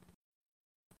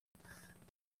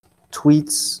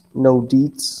 Tweets, no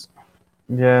deets.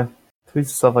 Yeah, tweets,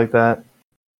 stuff like that.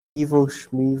 Evo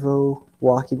Schmevo,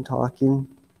 walking, talking,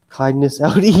 kindness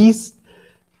out east.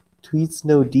 Tweets,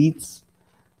 no deets.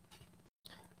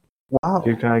 Wow.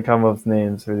 You're trying to come up with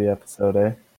names for the episode,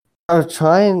 eh? I'm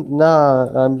trying,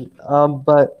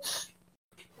 but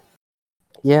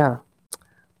yeah.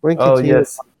 We're gonna continue. Oh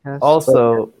yes.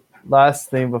 Also, last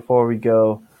thing before we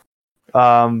go,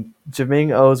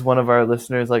 Jaming owes one of our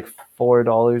listeners like $4 or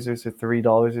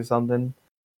 $3 or something.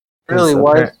 Really?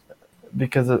 Why?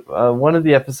 Because one of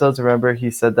the episodes, remember,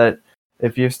 he said that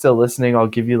if you're still listening, I'll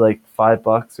give you like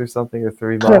 $5 or something, or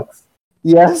 $3.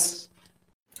 Yes.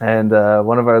 And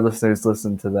one of our listeners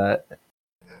listened to that.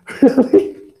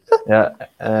 Really? Yeah,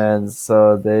 and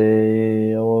so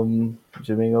they owe him.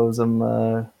 Jaming owes him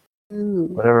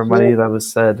whatever money that was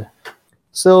said.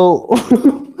 So,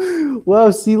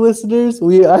 wow, see, listeners,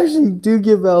 we actually do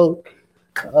give out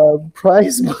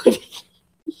prize money.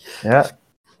 Yeah.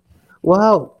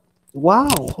 Wow.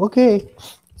 Okay.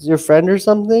 Is your friend or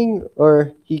something,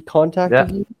 or he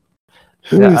contacted you?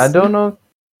 Yeah, I don't know.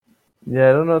 Yeah,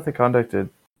 I don't know if they contacted.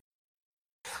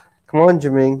 Come on,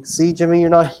 Jaming. See, Jaming, you're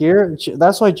not here.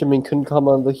 That's why Jaming couldn't come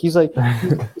on. He's like,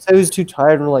 he said he was too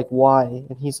tired, and we're like, why?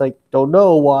 And he's like, don't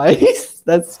know why.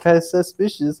 That's kind of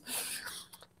suspicious.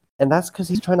 And that's because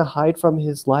he's trying to hide from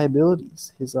his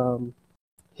liabilities.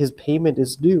 His payment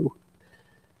is due.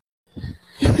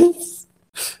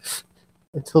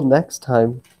 Until next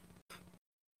time,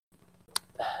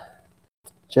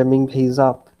 Jaming pays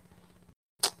up.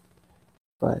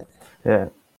 But yeah,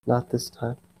 not this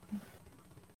time.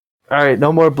 All right,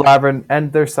 no more blabbering.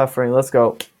 End their suffering. Let's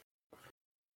go.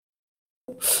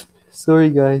 Sorry,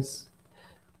 guys.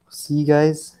 See you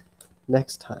guys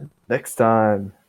next time. Next time.